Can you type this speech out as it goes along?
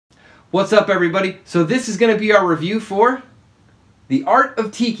What's up, everybody? So this is going to be our review for The Art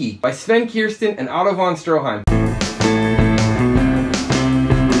of Tiki by Sven, Kirsten, and Otto von Stroheim.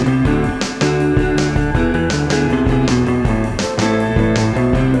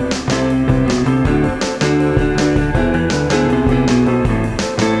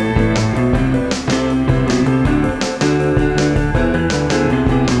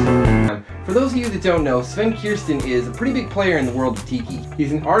 For those of you that don't know, Sven Kirsten is a pretty big player in the world of Tiki.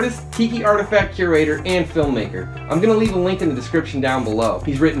 He's an artist, Tiki artifact curator, and filmmaker. I'm going to leave a link in the description down below.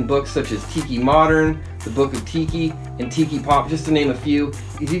 He's written books such as Tiki Modern, The Book of Tiki, and Tiki Pop, just to name a few.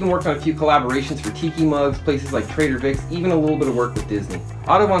 He's even worked on a few collaborations for Tiki mugs, places like Trader Vic's, even a little bit of work with Disney.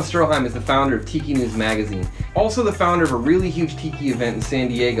 Otto von Stroheim is the founder of Tiki News magazine, also the founder of a really huge Tiki event in San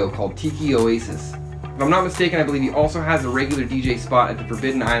Diego called Tiki Oasis. If I'm not mistaken, I believe he also has a regular DJ spot at the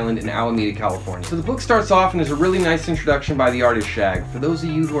Forbidden Island in Alameda, California. So the book starts off and there's a really nice introduction by the artist Shag. For those of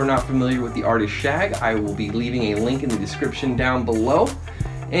you who are not familiar with the artist Shag, I will be leaving a link in the description down below.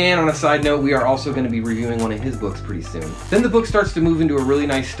 And on a side note, we are also going to be reviewing one of his books pretty soon. Then the book starts to move into a really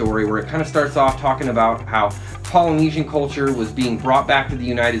nice story where it kind of starts off talking about how Polynesian culture was being brought back to the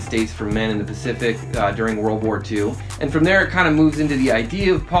United States from men in the Pacific during World War II. And from there it kind of moves into the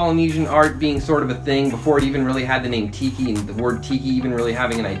idea of Polynesian art being sort of a thing before it even really had the name Tiki and the word Tiki even really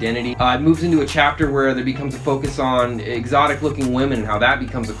having an identity. It moves into a chapter where there becomes a focus on exotic looking women and how that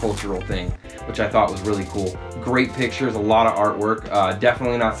becomes a cultural thing, which I thought was really cool. Great pictures, a lot of artwork,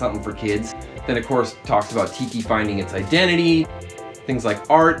 definitely not something for kids. Then of course talks about Tiki finding its identity, things like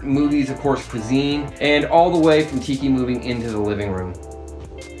art, movies, of course cuisine, and all the way from Tiki moving into the living room.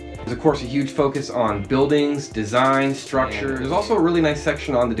 There's of course a huge focus on buildings, design, structure. There's also a really nice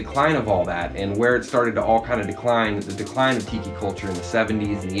section on the decline of all that and where it started to all kind of decline, the decline of Tiki culture in the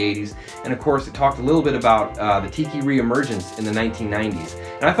 70s and the 80s. And of course it talked a little bit about the Tiki re-emergence in the 1990s.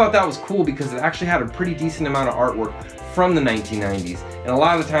 And I thought that was cool because it actually had a pretty decent amount of artwork from the 1990s. And a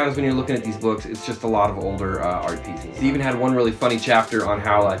lot of the times when you're looking at these books, it's just a lot of older art pieces. It even had one really funny chapter on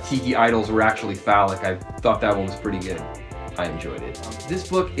how Tiki idols were actually phallic. I thought that one was pretty good. I enjoyed it. This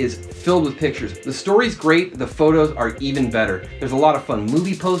book is filled with pictures. The story's great, the photos are even better. There's a lot of fun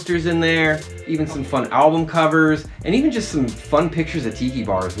movie posters in there, even some fun album covers, and even just some fun pictures of Tiki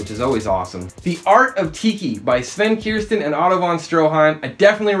bars, which is always awesome. The Art of Tiki by Sven Kirsten and Otto von Stroheim. I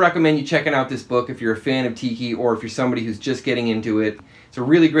definitely recommend you checking out this book if you're a fan of Tiki or if you're somebody who's just getting into it. It's a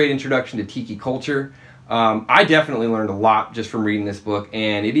really great introduction to Tiki culture. I definitely learned a lot just from reading this book,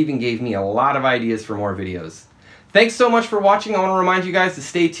 and it even gave me a lot of ideas for more videos. Thanks so much for watching. I want to remind you guys to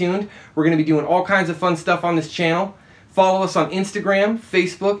stay tuned. We're going to be doing all kinds of fun stuff on this channel. Follow us on Instagram,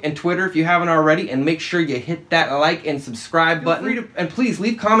 Facebook, and Twitter if you haven't already, and make sure you hit that like and subscribe button. And please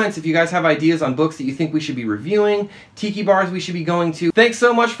leave comments if you guys have ideas on books that you think we should be reviewing, Tiki bars we should be going to. Thanks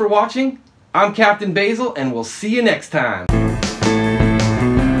so much for watching. I'm Captain Basil, and we'll see you next time.